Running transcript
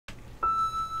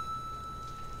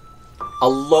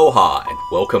Aloha and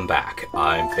welcome back.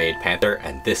 I'm Panther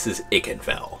and this is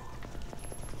Ikenfell.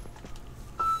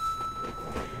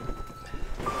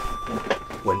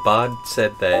 When Bod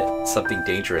said that something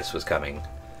dangerous was coming,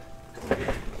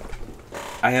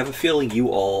 I have a feeling you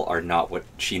all are not what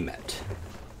she meant.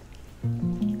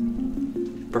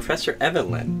 Professor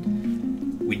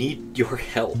Evelyn, we need your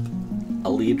help.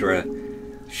 Alidra,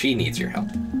 she needs your help.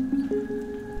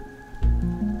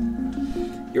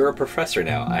 You're a professor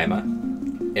now, Ima.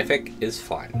 Ifik is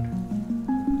fine.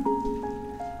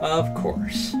 Of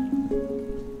course.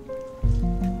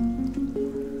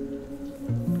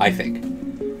 I think.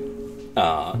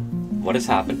 What has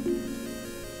happened?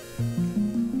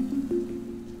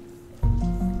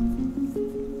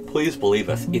 Please believe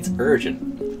us, it's urgent.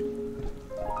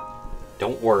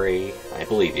 Don't worry, I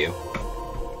believe you.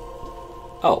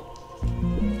 Oh.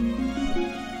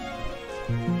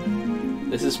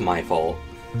 This is my fault.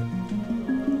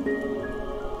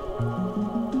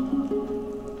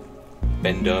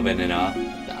 Bendovenina,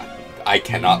 I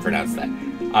cannot pronounce that.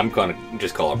 I'm gonna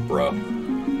just call him Bro.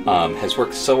 Has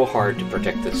worked so hard to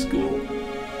protect this school.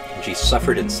 And she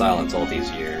suffered in silence all these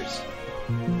years.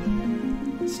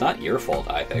 It's not your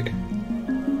fault, I think.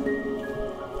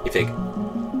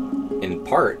 In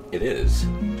part, it is.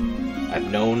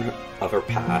 I've known of her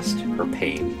past, her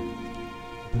pain.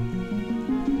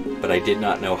 But I did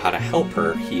not know how to help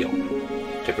her heal,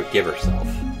 to forgive herself.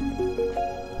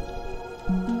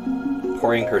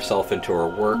 Pouring herself into her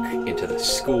work, into the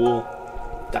school,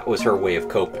 that was her way of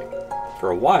coping.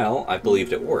 For a while, I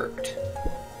believed it worked.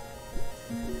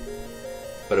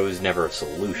 But it was never a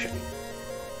solution.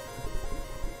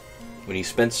 When you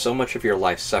spend so much of your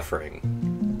life suffering,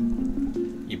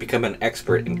 you become an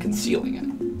expert in concealing it.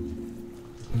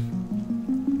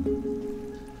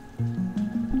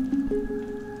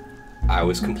 I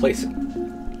was complacent,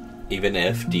 even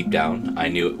if, deep down, I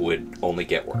knew it would only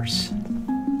get worse.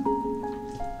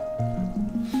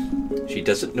 She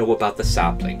doesn't know about the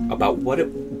sapling, about what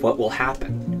will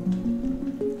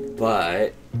happen.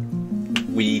 But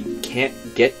we can't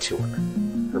get to her.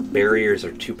 Her barriers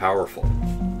are too powerful.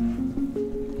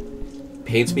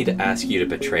 Pains me to ask you to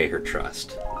betray her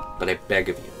trust, but I beg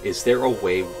of you, is there a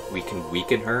way we can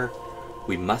weaken her?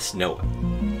 We must know it.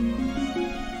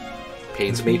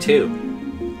 Pains me too.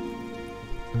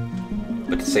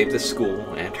 But to save the school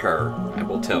and her, I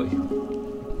will tell you.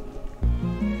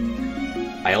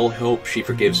 I'll hope she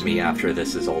forgives me after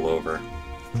this is all over.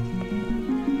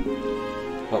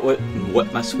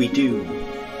 What must we do?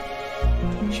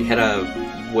 She had a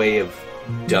way of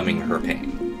dumbing her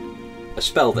pain. A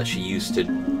spell that she used to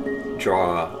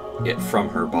draw it from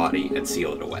her body and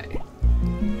seal it away.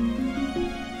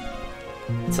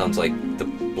 It sounds like the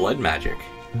blood magic.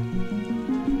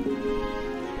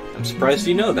 I'm surprised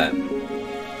you know that.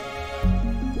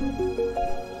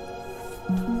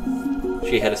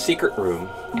 She had a secret room,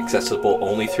 accessible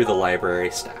only through the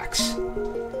library stacks.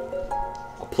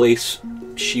 A place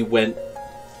she went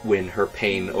when her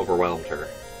pain overwhelmed her.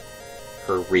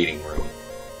 Her reading room.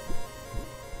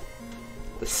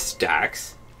 The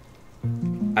stacks?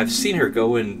 I've seen her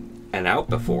go in and out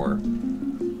before.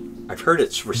 I've heard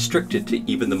it's restricted to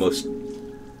even the most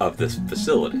of this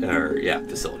facility.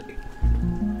 Facility.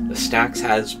 The stacks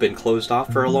has been closed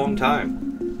off for a long time.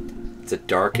 It's a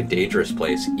dark and dangerous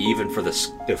place, even for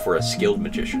a skilled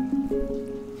magician.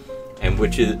 And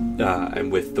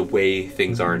with the way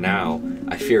things are now,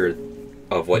 I fear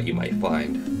of what you might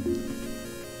find.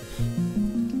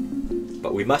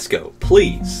 But we must go,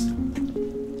 please.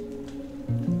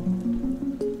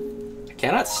 I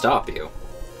cannot stop you.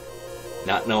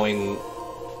 Not knowing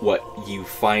what you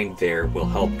find there will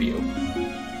help you.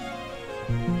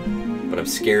 But I'm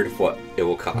scared of what it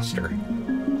will cost her.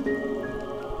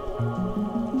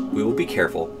 We will be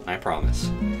careful, I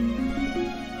promise.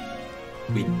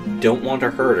 We don't want to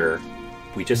hurt her,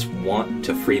 we just want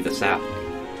to free the sapling.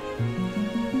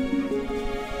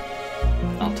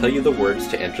 I'll tell you the words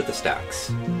to enter the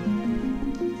stacks.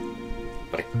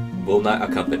 But I will not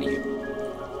accompany you.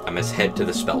 I must head to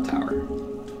the spell tower.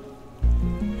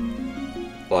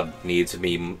 Blood needs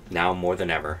me now more than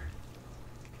ever.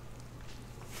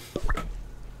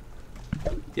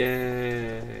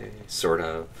 Yay, sort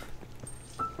of.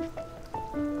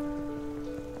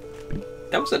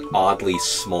 That was an oddly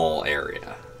small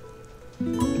area.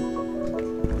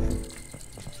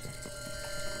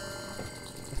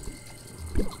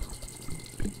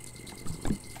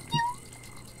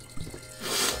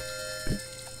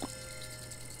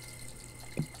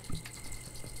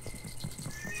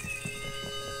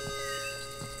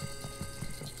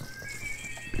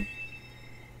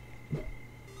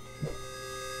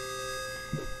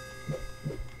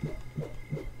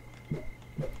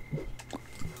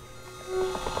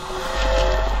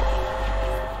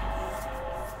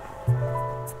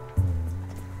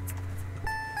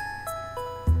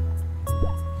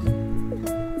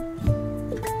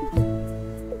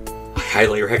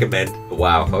 highly recommend.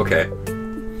 Wow, okay.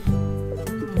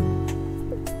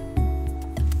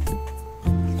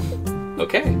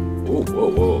 Okay. Ooh, whoa,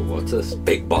 whoa. What's this?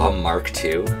 Big Bomb Mark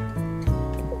II?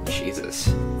 Jesus.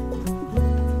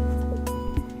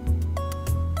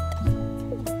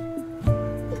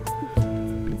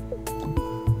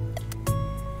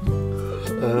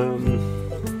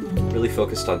 Really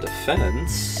focused on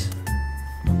defense.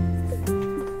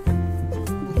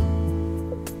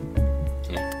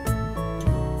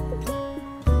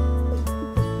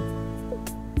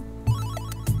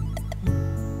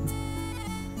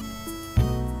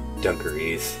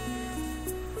 Dungarees.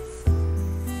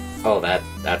 Oh,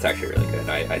 that's actually really good.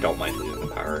 I don't mind losing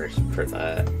the powers for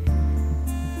that.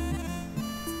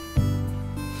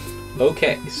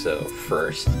 Okay, so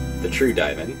first, the True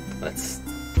Diamond. Let's...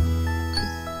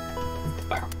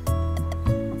 Wow.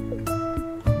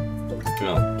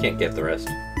 No, can't get the rest.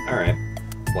 Alright,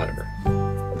 whatever.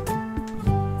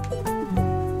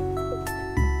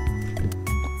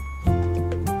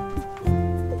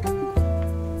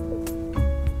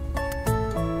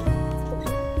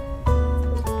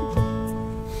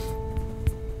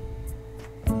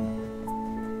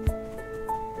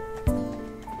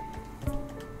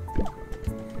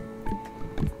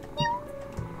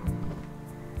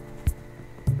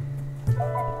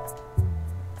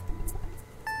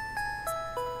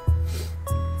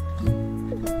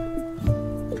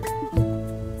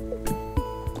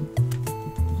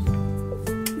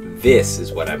 This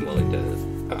is what I'm willing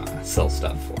to sell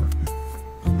stuff for.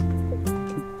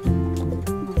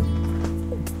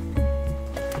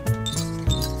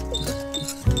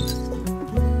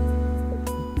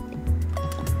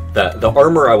 The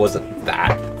armor I wasn't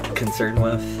that concerned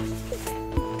with.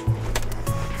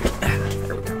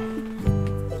 There we go.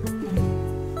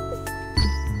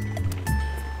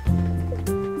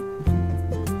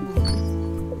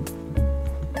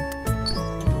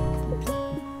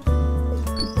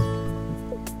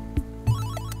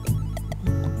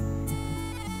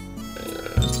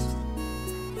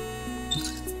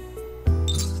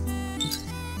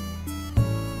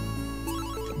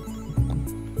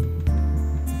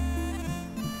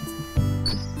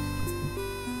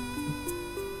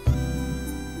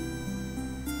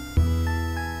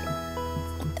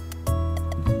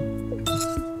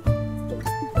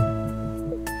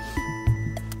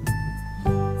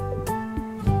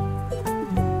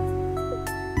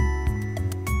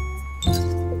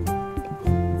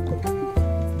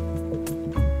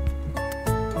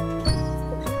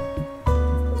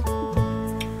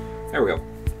 There we go.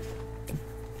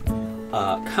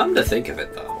 Come to think of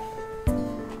it, though.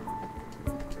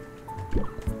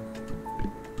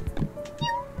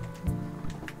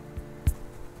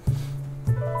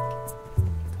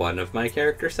 One of my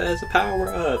characters has a power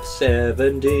of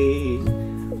 70.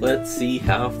 Let's see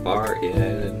how far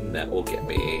in that will get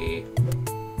me.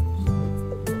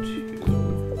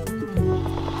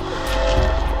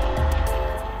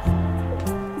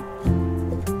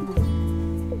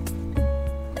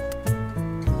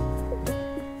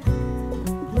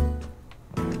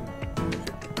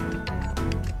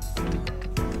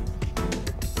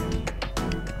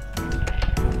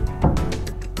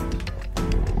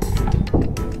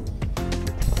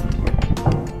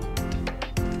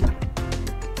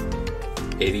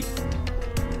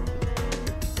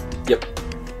 Yep.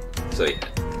 So yeah.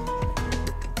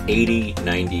 80,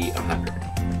 90, 100.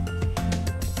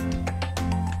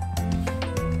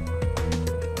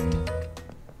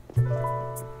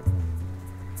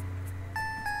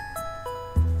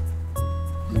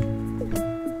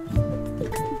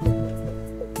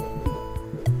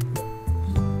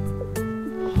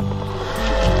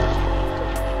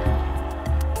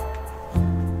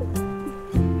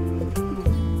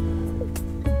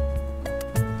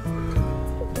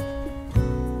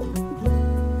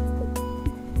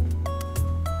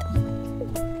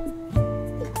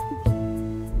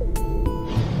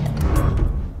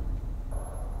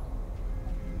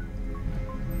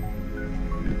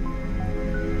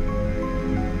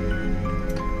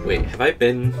 Wait, have I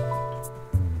been...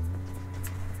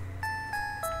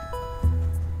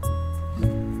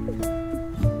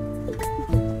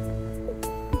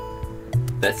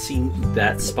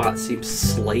 That spot seems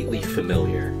slightly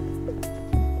familiar.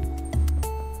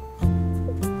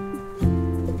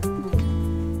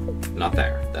 Not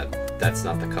there. That's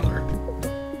not the color.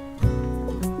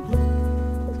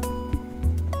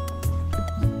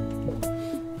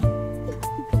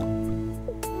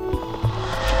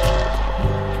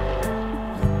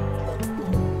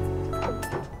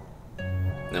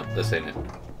 Nope, this ain't it.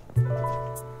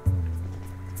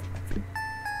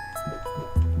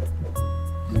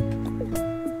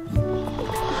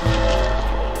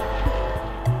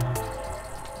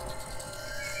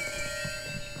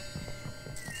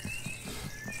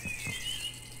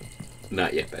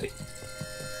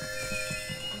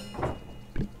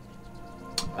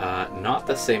 not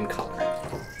the same color.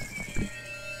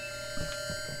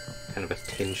 Kind of a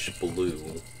tinged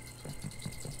blue.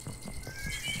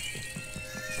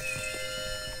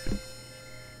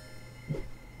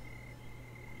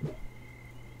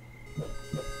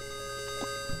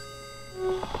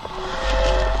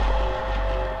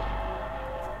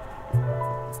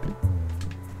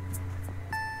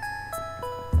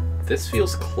 This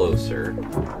feels closer,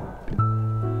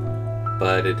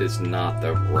 but it is not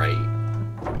the right.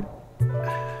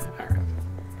 Alright.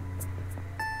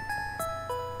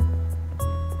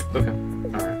 Okay,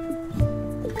 alright.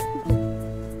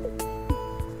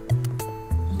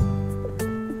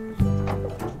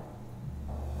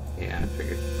 Yeah, I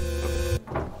figured.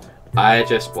 Okay. I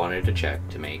just wanted to check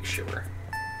to make sure.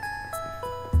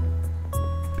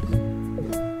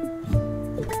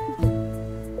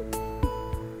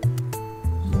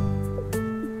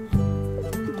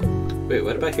 Wait,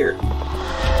 what about here?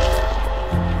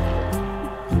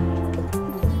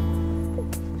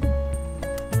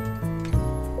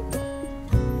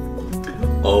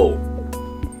 Oh.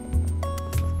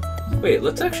 Wait,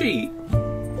 let's actually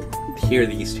hear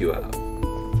these two out.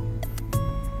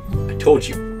 I told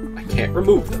you, I can't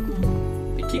remove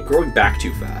them. They keep growing back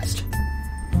too fast.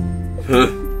 Huh.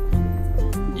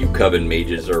 You coven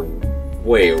mages are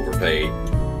way overpaid.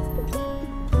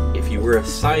 If you were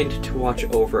assigned to watch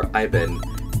over Iben,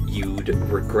 you'd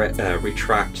retract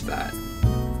that.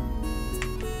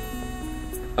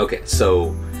 Okay,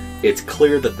 so it's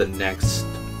clear that the next,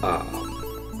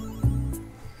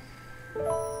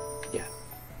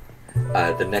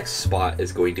 the next spot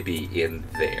is going to be in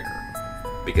there,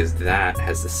 because that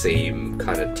has the same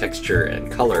kind of texture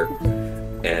and color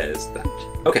as that.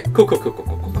 Okay, cool.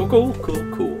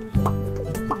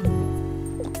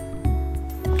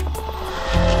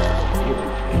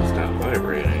 Stop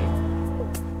vibrating.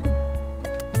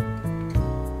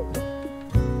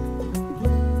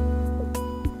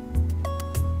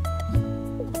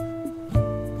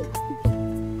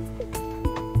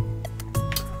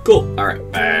 Cool. All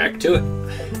right, back to it.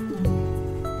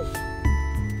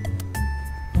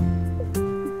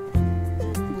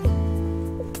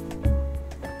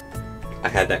 I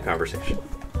had that conversation.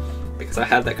 Because I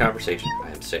had that conversation,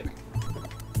 I am saving.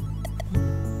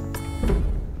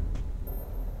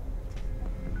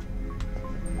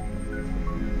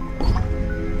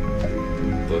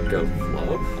 Book of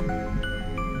Love?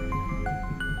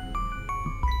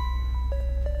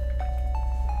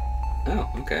 Oh,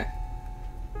 okay.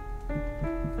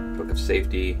 Book of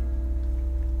Safety.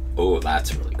 Oh,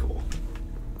 that's really cool.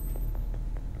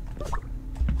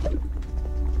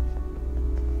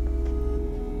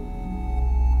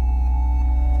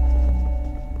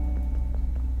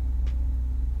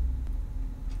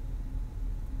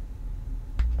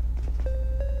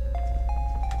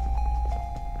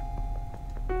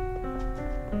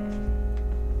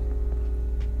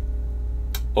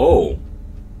 Oh.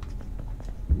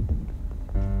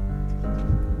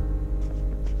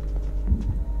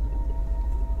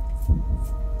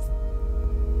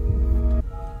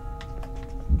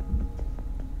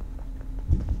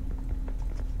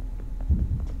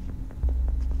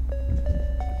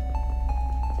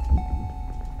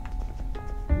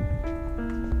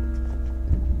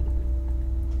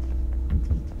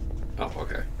 Oh,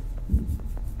 okay.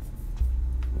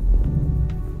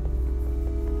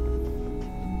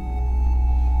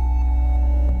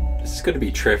 This is going to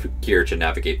be trickier to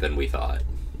navigate than we thought.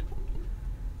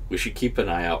 We should keep an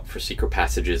eye out for secret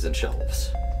passages and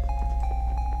shelves.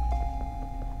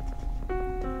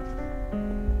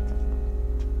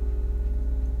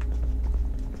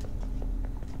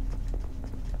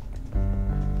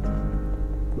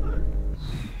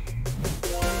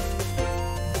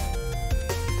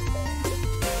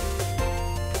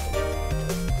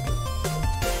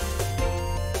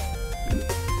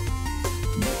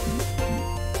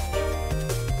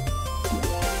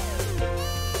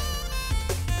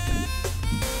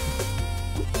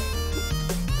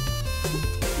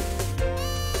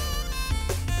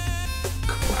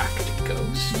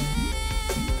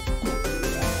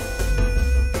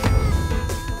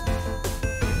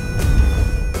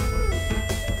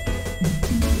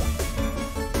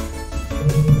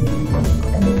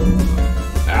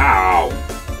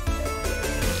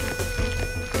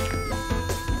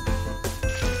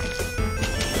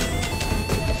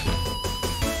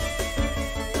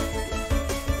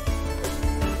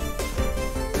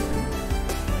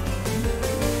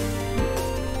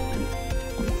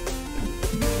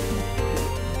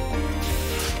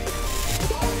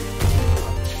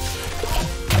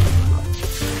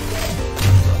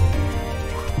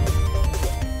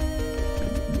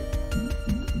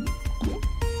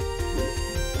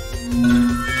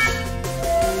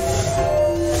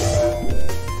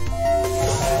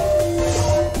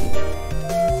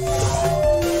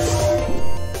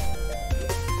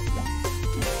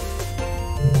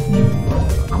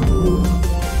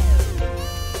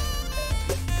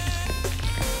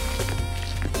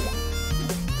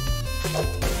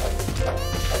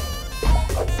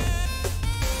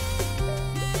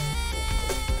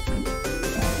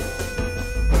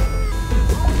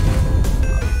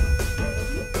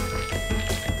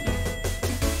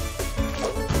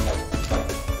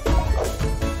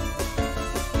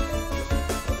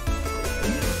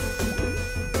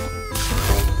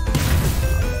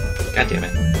 God damn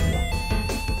it.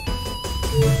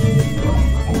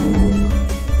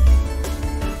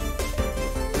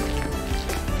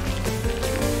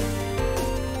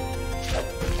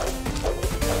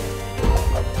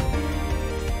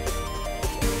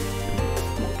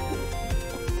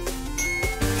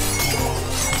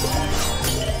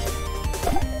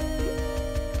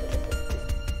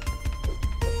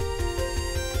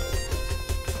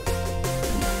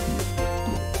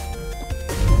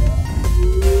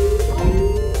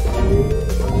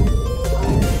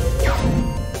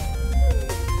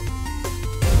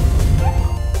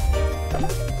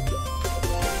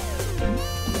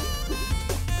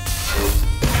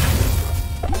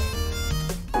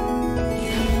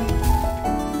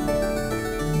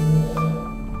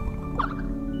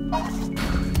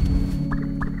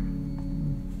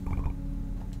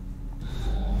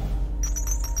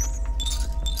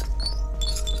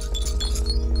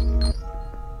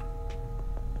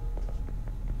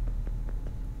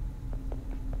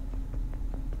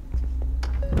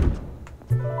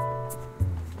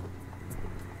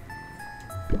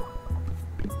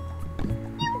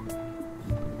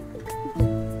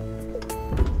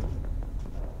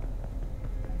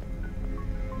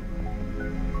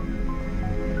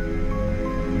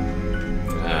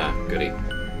 Goody.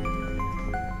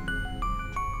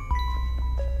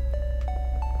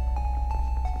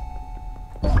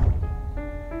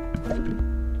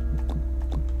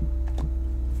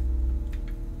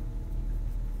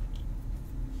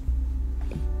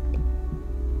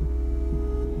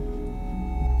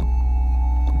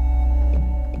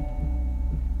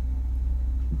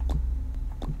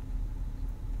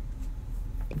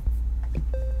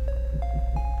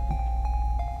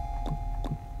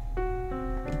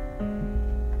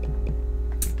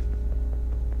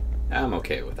 I'm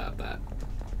okay without that.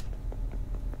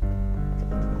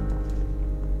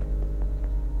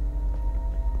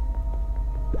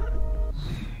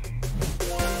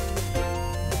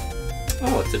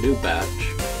 Oh, it's a new batch.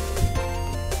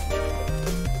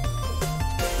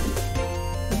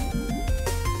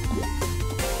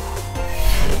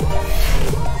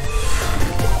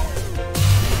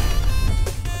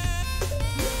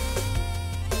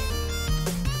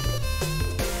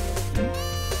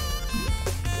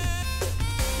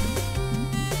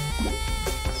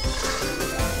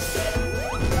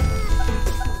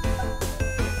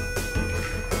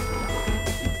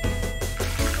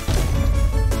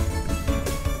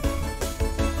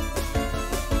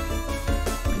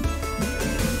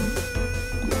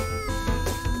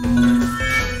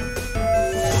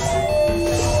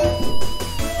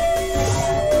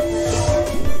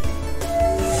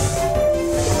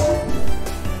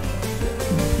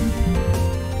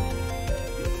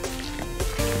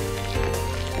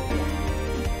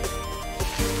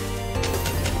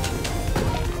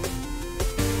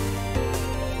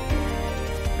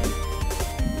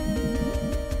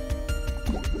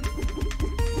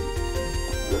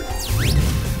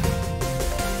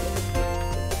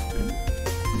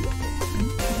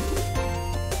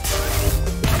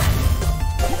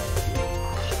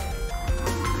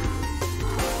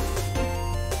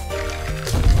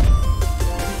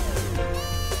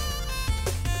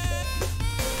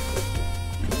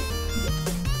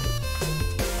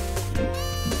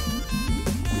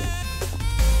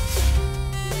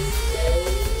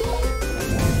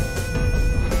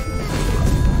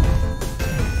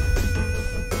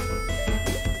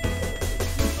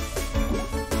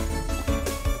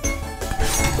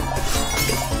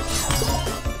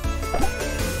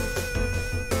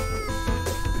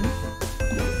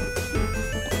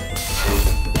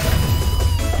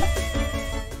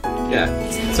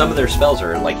 Yeah, some of their spells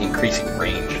are like increasing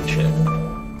range and shit.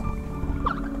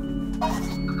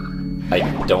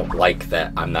 I don't like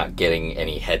that I'm not getting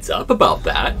any heads up about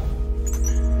that.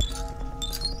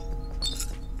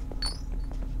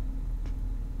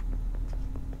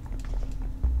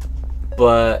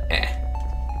 But, eh.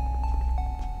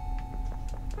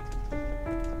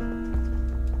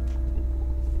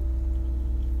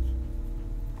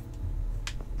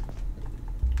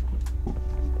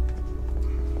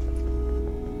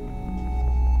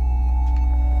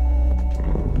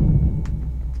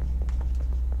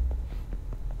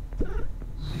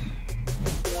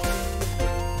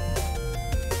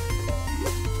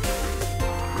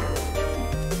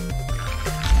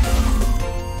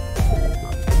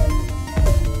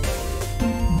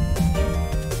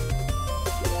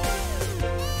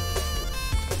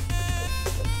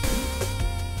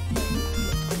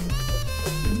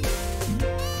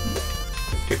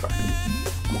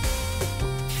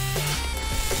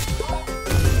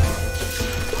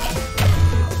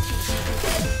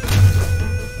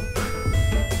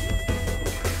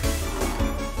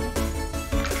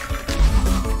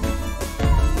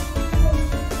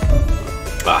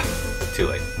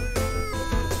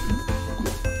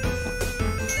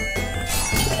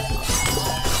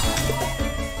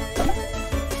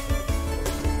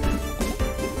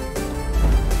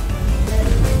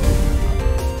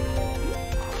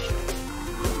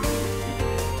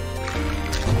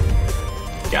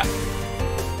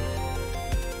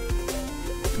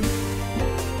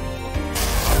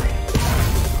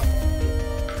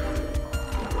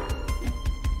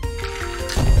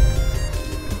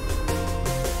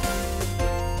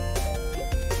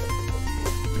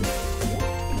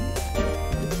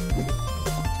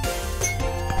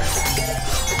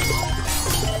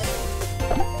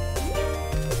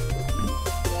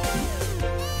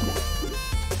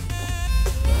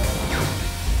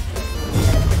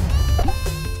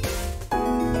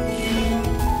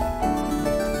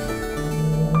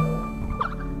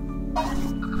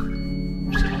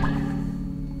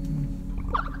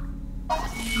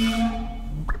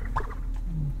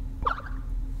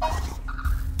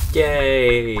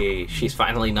 Yay! She's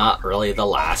finally not really the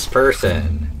last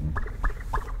person.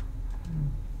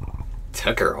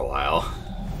 Took her a while.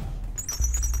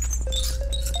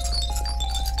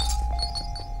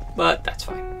 But that's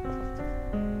fine.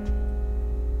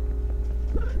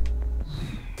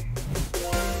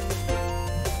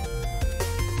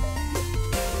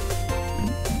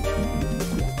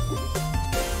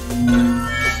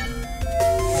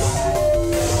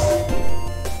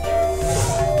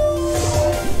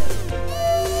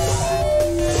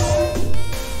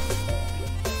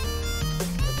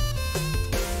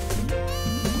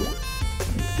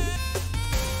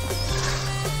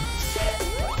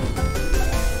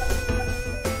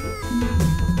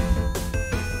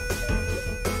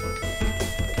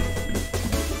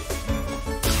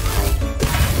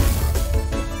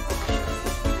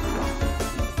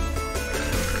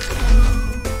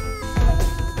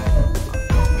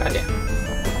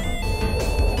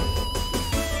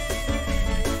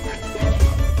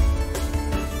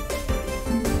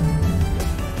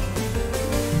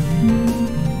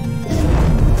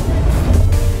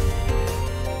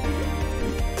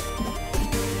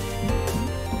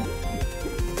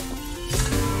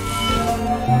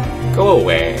 Go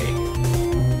away.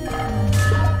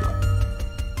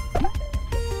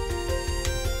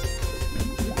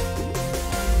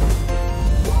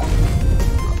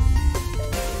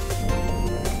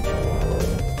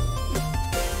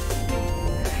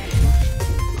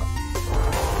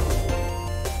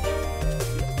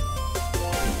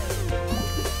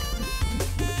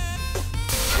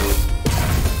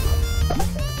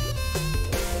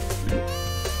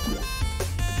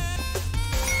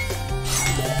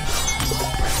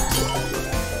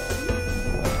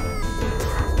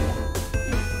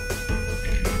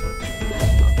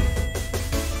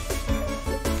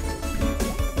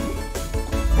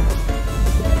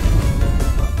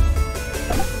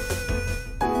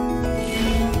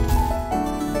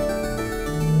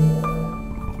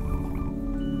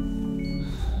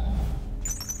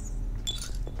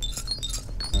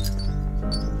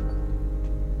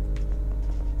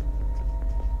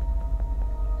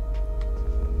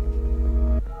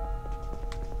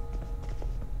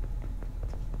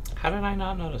 How did I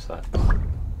not notice that?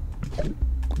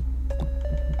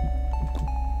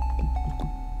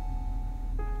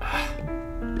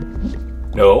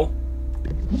 No.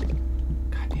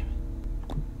 God damn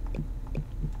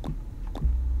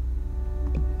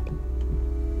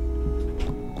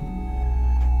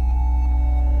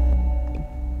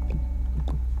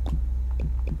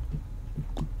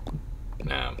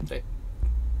it.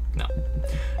 No, no.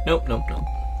 Nope, nope, nope.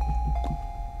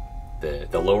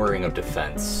 The lowering of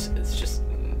defense is just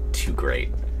too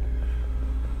great.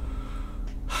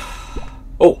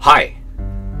 Oh, hi!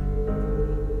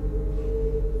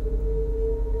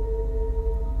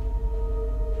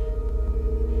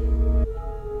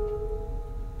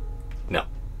 No.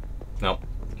 Nope.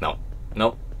 Nope.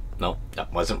 Nope. Nope.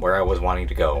 That wasn't where I was wanting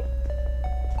to go.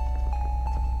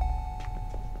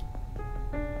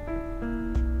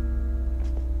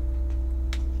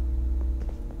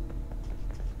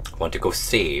 Want to go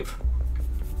save.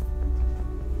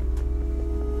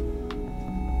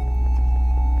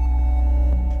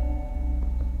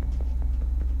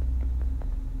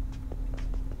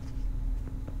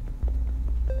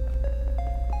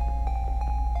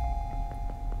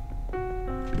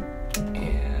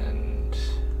 And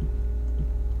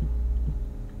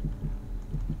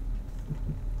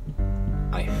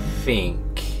I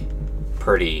think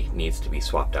Purdy needs to be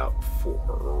swapped out for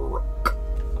Rook.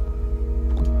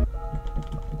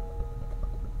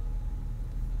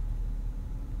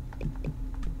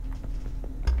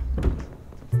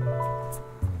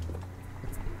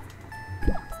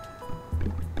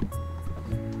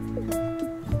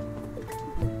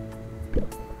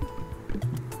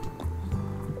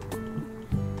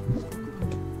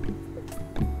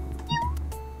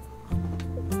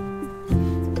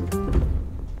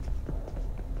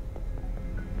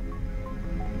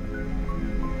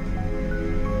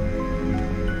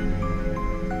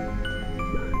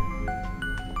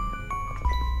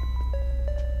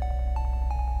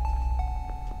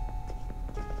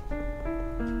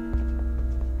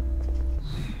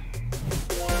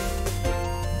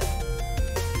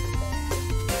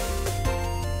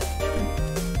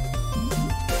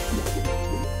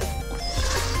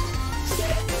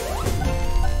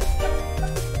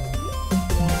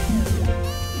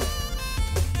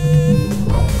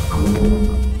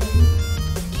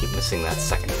 That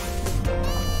second one.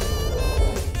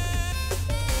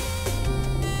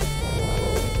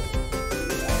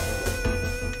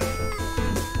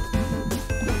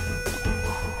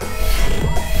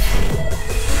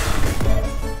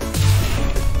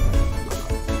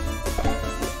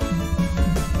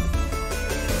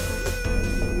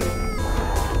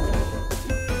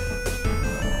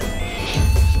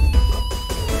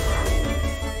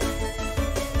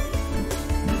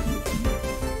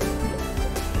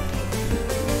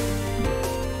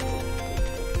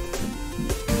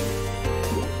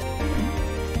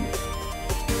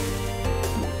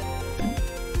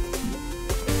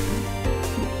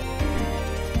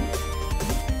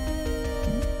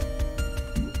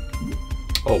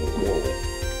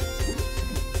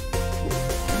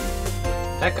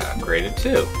 That got upgraded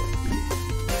too.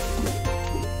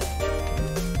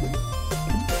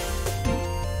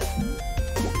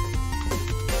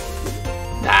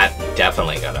 That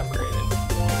definitely got upgraded.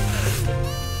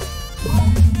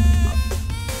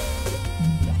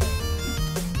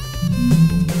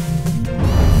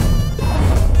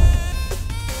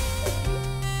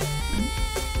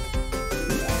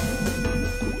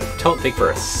 Don't think for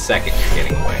a second you're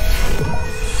getting away.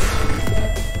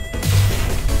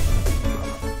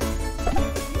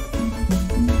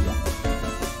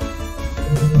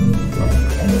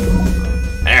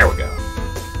 There we go.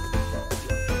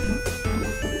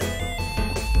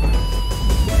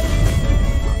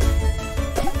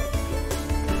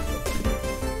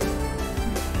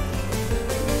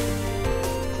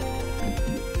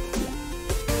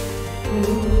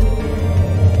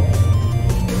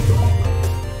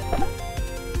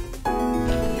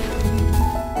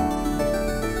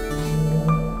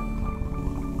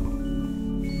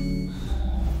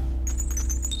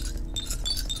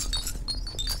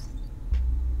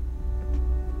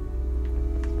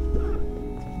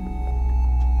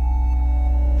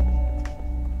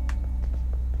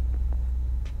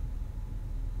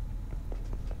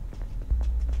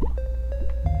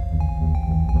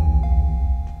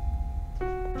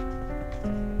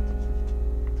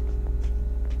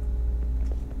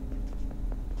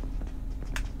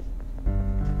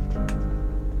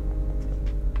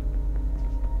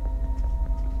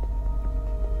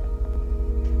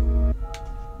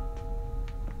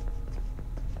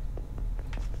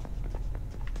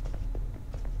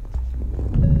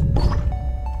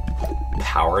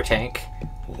 Power tank?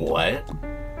 What?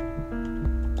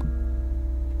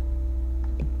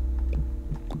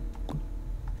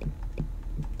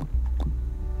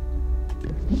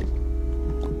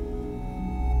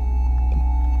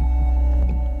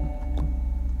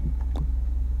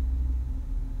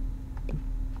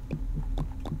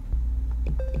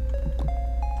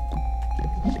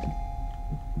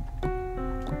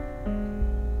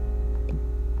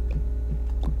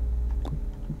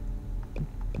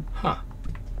 Huh.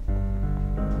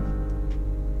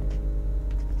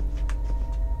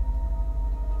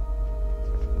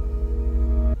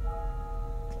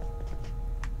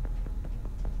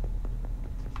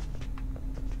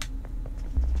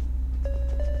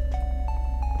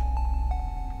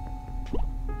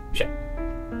 Shit.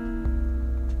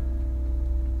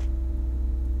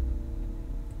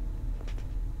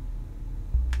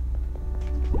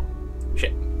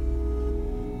 Shit.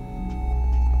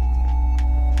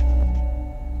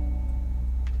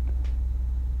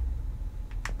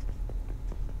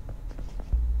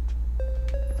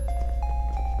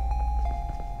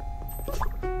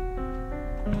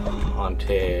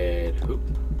 Haunted hoop.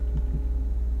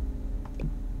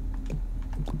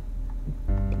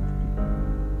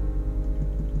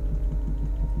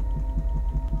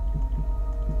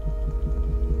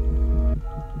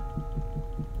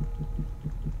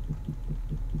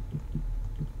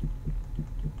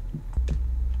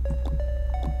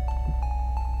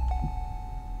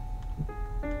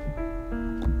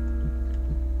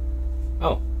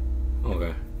 Oh,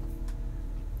 okay.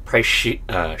 Price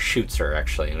shoots are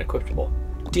actually unequipable.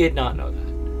 Did not know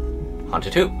that.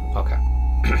 Haunted hoop. Okay.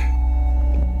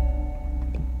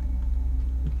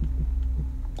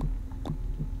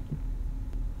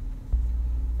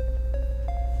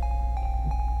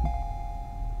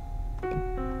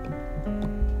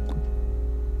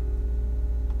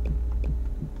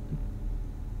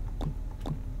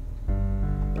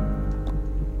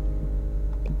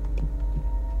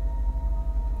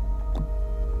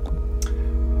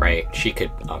 Right, she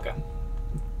could. Okay.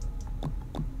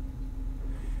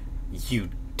 You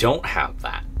don't have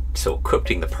that, so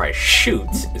equipping the price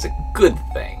shoots is a good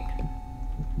thing.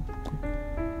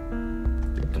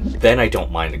 And then I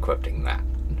don't mind equipping that.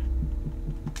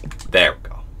 There we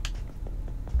go.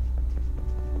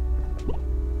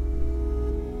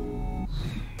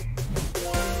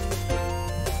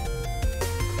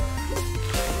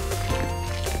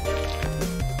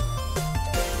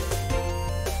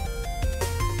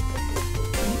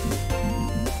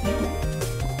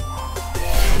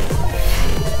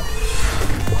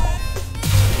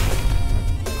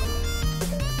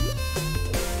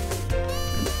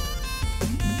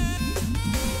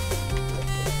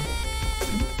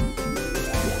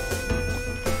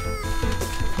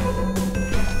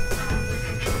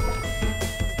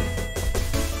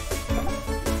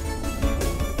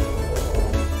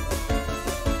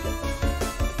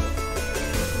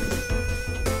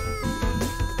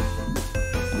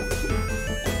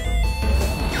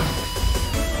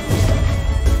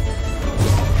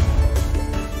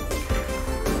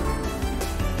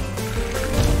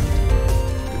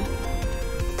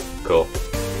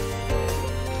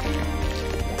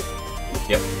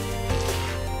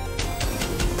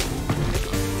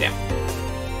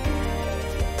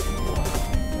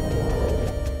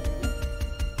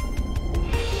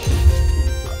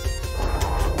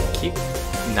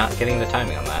 not getting the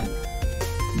timing on that.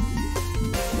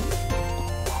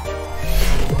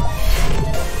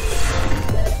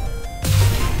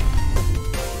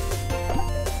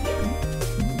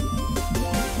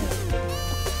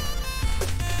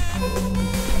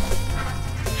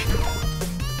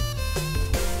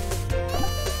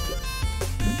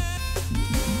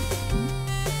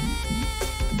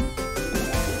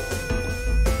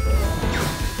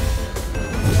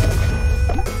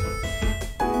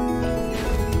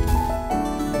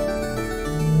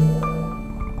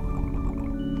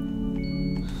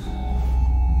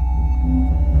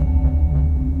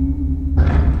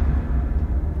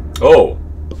 Oh!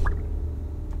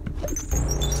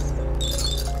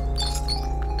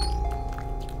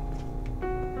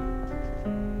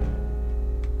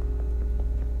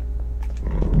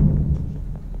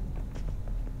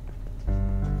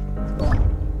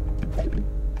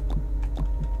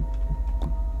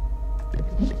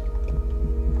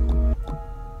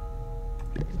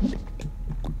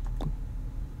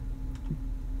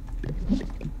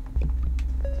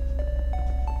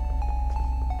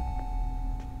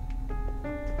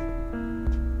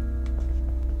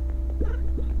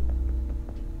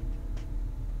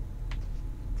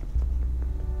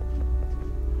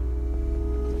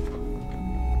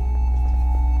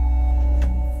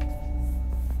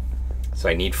 So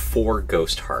I need 4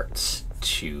 ghost hearts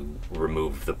to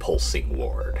remove the pulsing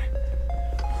ward.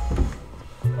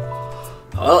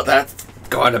 Well, that's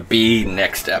gotta be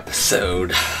next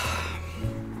episode.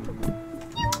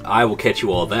 I will catch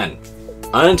you all then.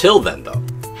 Until then, though,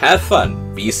 have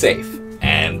fun, be safe,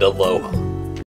 and aloha.